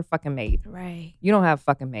 it's not your fucking maid. Right. You don't have a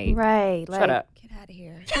fucking maid. Right. Shut up. Get out of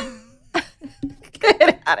here.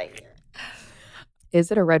 Get out of here.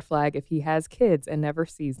 Is it a red flag if he has kids and never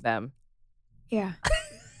sees them? Yeah.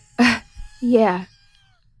 Yeah.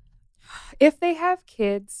 If they have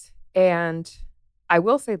kids, and I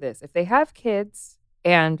will say this, if they have kids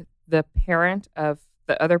and the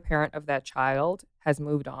other parent of that child has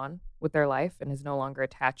moved on with their life and is no longer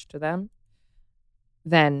attached to them,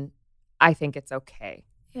 then I think it's okay.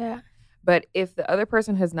 Yeah. But if the other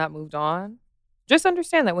person has not moved on, just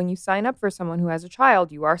understand that when you sign up for someone who has a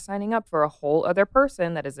child, you are signing up for a whole other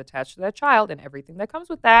person that is attached to that child and everything that comes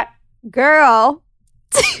with that. Girl.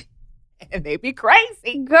 And they be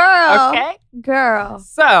crazy. Girl. Okay? Girl.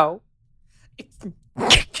 So,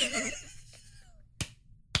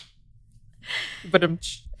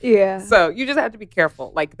 Yeah. so you just have to be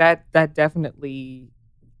careful. Like that definitely,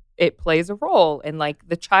 it plays a role. And like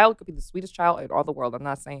the child could be the sweetest child in all the world. I'm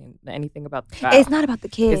not saying anything about the child. It's not about the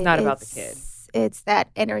kid. It's not about the kid. It's that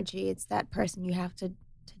energy. It's that person you have to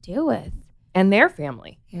deal with. And their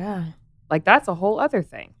family. Yeah. Like that's a whole other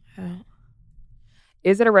thing. Yeah.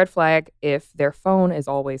 Is it a red flag if their phone is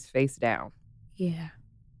always face down Yeah.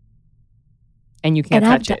 and you can't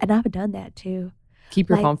touch it? And I've done that too. Keep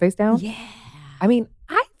your like, phone face down? Yeah. I mean,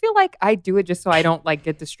 I feel like I do it just so I don't like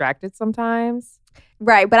get distracted sometimes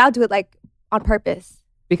Right. But I'll do it like on purpose.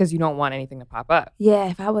 because you don't want anything to pop up. Yeah.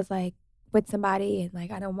 If I was like with somebody and like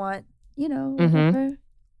I don't want, you know, Mhm.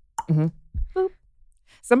 whatever. Boop.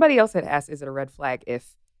 Somebody else had asked, is it a red flag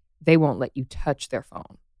if they won't let you touch their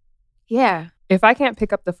phone? Yeah. If I can't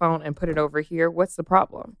pick up the phone and put it over here, what's the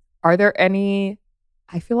problem? Are there any,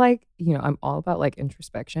 I feel like, you know, I'm all about like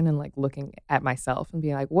introspection and like looking at myself and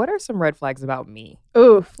being like, what are some red flags about me?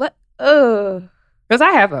 Oof. Because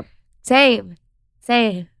I have them. Same.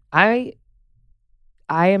 I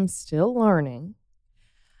am still learning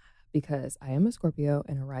because I am a Scorpio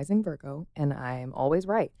and a rising Virgo and I am always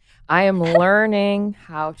right. I am learning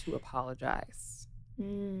how to apologize.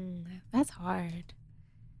 That's hard.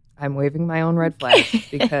 I'm waving my own red flag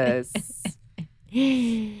because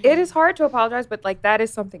it is hard to apologize, but like that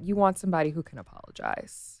is something you want somebody who can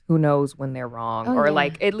apologize, who knows when they're wrong, or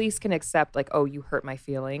like at least can accept like, oh, you hurt my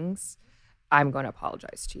feelings. I'm going to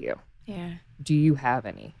apologize to you. Yeah. Do you have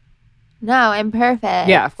any? No, I'm perfect.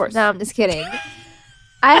 Yeah, of course. No, I'm just kidding.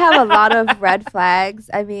 I have a lot of red flags.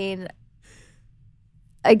 I mean,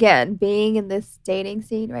 again, being in this dating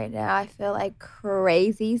scene right now, I feel like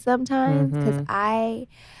crazy sometimes because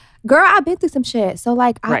I've been through some shit. So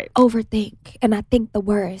like I overthink and I think the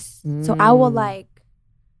worst. So I will like,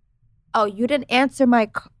 oh, you didn't answer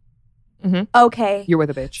my okay. You're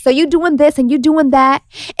with a bitch. So you doing this and you doing that.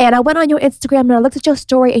 And I went on your Instagram and I looked at your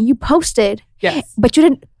story and you posted. Yes. But you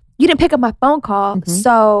didn't pick up my phone call.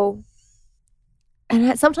 So,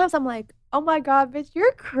 and sometimes I'm like, oh my God, bitch,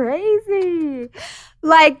 you're crazy.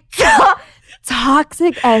 Like,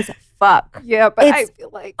 toxic as fuck. Yeah, but I feel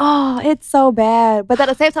like, oh, it's so bad. But at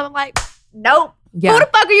the same time, I'm like, nope. Yeah. Who the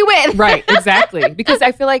fuck are you with? Right, exactly. Because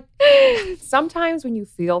I feel like sometimes when you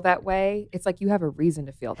feel that way, it's like you have a reason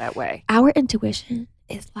to feel that way. Our intuition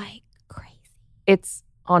is like crazy. It's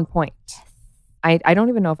on point. Yes. I don't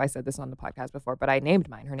even know if I said this on the podcast before, but I named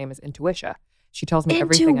mine. Her name is Intuitia. She tells me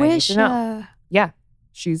everything I need to know. Yeah.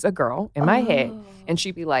 She's a girl in my head. And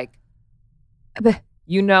she'd be like,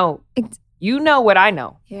 you know what I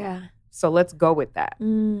know. Yeah. So let's go with that.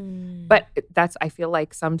 But I feel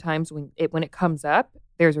like sometimes when it comes up,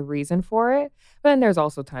 there's a reason for it. But then there's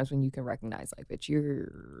also times when you can recognize, like, bitch,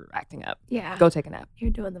 you're acting up. Yeah. Go take a nap. You're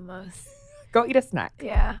doing the most. Go eat a snack.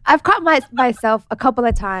 Yeah. I've caught myself a couple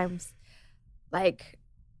of times. Like,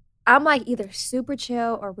 I'm like either super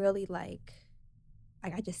chill or really like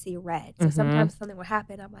I just see red. So sometimes something will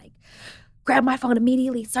happen. I'm like, grab my phone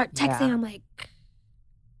immediately, start texting. Yeah. I'm like,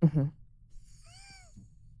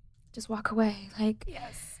 just walk away. Like,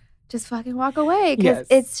 just fucking walk away. Because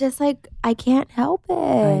it's just like, I can't help it.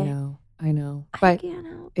 I know. But I can't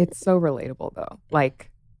help it's so relatable though. Like,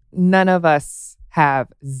 none of us have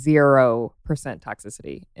 0%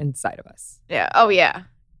 toxicity inside of us. Yeah. Oh, yeah.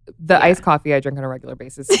 The iced coffee I drink on a regular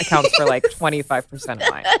basis accounts for like 25%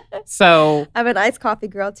 of mine. So I'm an iced coffee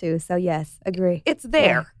girl too. So yes, agree. It's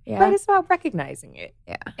there. Yeah. But it's about recognizing it.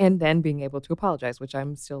 Yeah. And then being able to apologize, which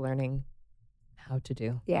I'm still learning how to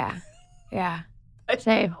do. Yeah. Yeah.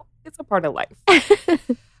 Same. It's a part of life.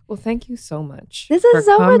 Well, thank you so much. This is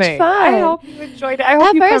so much fun. I hope you enjoyed it. I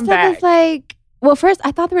hope you come back. At first, I was like, well, first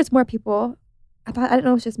I thought there was more people. I didn't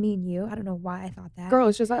know it was just me and you. I don't know why I thought that. Girl,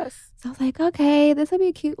 it's just us. So I was like, okay, this will be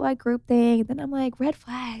a cute like group thing. Then I'm like, red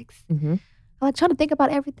flags. I'm like trying to think about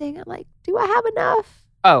everything. I'm like, do I have enough?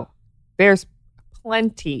 Oh, there's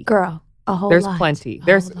plenty. Girl, a whole there's lot. plenty.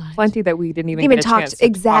 There's plenty that we didn't even get a chance to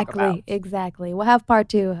talk about. Exactly. We'll have part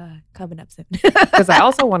 2 coming up soon. Because I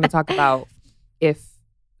also want to talk about if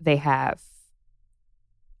they have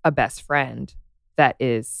a best friend that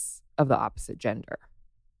is of the opposite gender.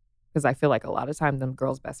 Because I feel like a lot of times them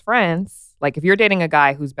girls' best friends, like if you're dating a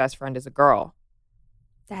guy whose best friend is a girl.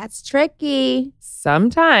 That's tricky.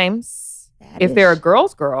 Sometimes if they're a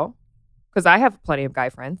girl's girl, because I have plenty of guy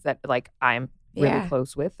friends that like I'm really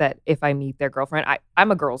close with, that if I meet their girlfriend, I'm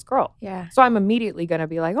a girl's girl. Yeah. So I'm immediately going to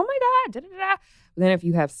be like, oh my God, da-da-da-da. But then if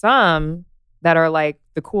you have some that are like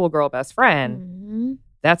the cool girl best friend,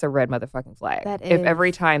 that's a red motherfucking flag. That is. If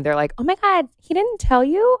every time they're like, oh my God, he didn't tell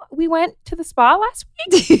you we went to the spa last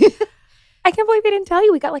week? I can't believe he didn't tell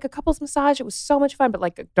you. We got like a couple's massage. It was so much fun. But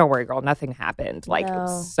like, don't worry, girl, nothing happened. Like, it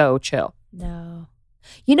was so chill. No.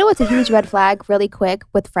 You know what's a huge red flag really quick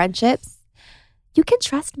with friendships? You can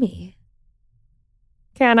trust me.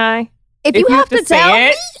 Can I? If you have to tell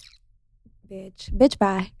me, bitch,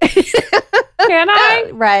 bye. Can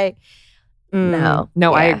I? Right. No,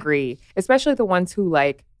 I agree. Especially the ones who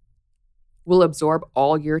like will absorb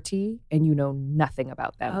all your tea and you know nothing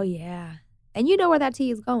about them. Oh yeah, and you know where that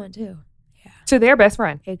tea is going too. Yeah, to their best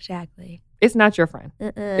friend. Exactly. It's not your friend.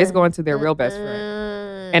 It's going to their real best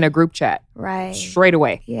friend in a group chat. Right. Straight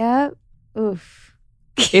away. Yep. Oof.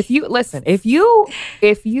 If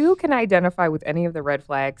you can identify with any of the red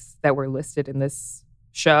flags that were listed in this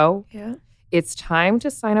show, it's time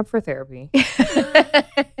to sign up for therapy.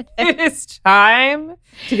 It is time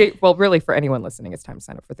to get, well, really for anyone listening, it's time to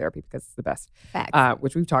sign up for therapy because it's the best. Facts.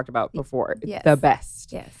 Which we've talked about before. Yes. The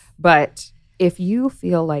best. Yes. But if you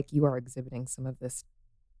feel like you are exhibiting some of this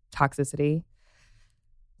toxicity,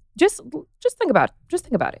 just think about it. Just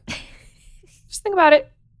think about it. Just think about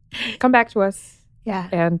it. Come back to us. Yeah.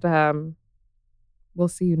 And we'll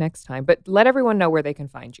see you next time. But let everyone know where they can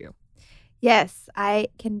find you. Yes, I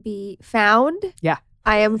can be found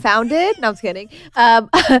I am founded. No, I'm just kidding.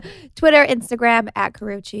 Twitter, Instagram at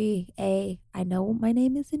Karrueche. I know my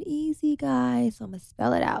name isn't easy, guys, so I'm going to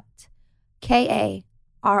spell it out. Karrueche.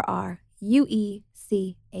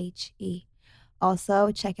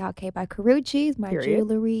 Also, check out K by Karrueche's, my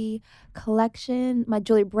jewelry collection, my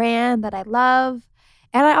jewelry brand that I love.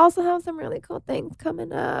 And I also have some really cool things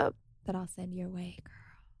coming up that I'll send your way, girl.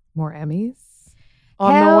 More Emmys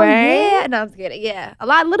on the way? Yeah. No, I'm just kidding. Yeah.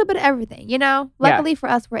 A little bit of everything, you know? Luckily for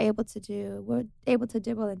us, we're able to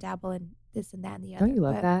dibble and dabble and this and that and the other. Don't you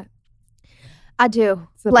love that? I do.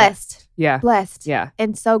 Blessed. Best. Yeah. Blessed. Yeah.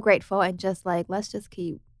 And so grateful and just like, let's just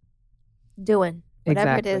keep doing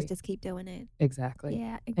whatever it is, just keep doing it. Exactly.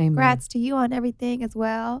 Yeah. And congrats to you on everything as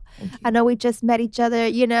well. Thank you. I know we just met each other,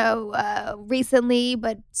 recently,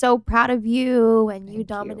 but so proud of you, and you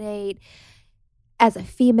dominate as a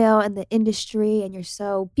female in the industry, and you're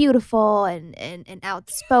so beautiful and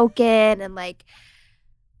outspoken, and like,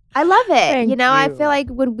 I love it. Thank you. I feel like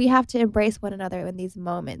when we have to embrace one another in these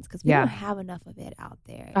moments, because we don't have enough of it out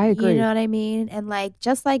there. I agree. You know what I mean? And like,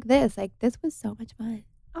 just like this was so much fun.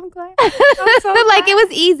 I'm glad. I'm so Like, glad. it was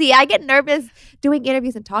easy. I get nervous doing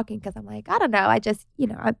interviews and talking because I'm like, I don't know. I just,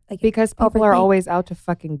 because people are overthink. always out to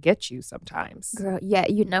fucking get you sometimes. Girl, yeah,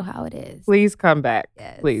 you know how it is. Please come back.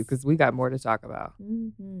 Yes. Please, because we got more to talk about.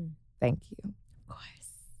 Mm-hmm. Thank you. Of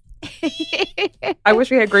course. I wish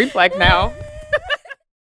we had green flag now.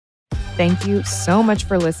 Thank you so much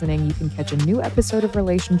for listening. You can catch a new episode of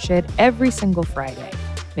Relationship every single Friday.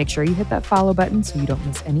 Make sure you hit that follow button so you don't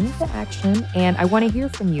miss any of the action. And I want to hear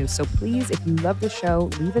from you. So please, if you love the show,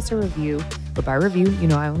 leave us a review. But by review,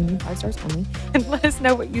 I only mean 5 stars only. And let us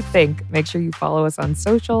know what you think. Make sure you follow us on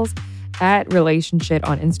socials at Relationship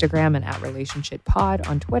on Instagram and at Relationship Pod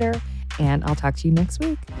on Twitter. And I'll talk to you next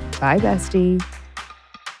week. Bye, bestie.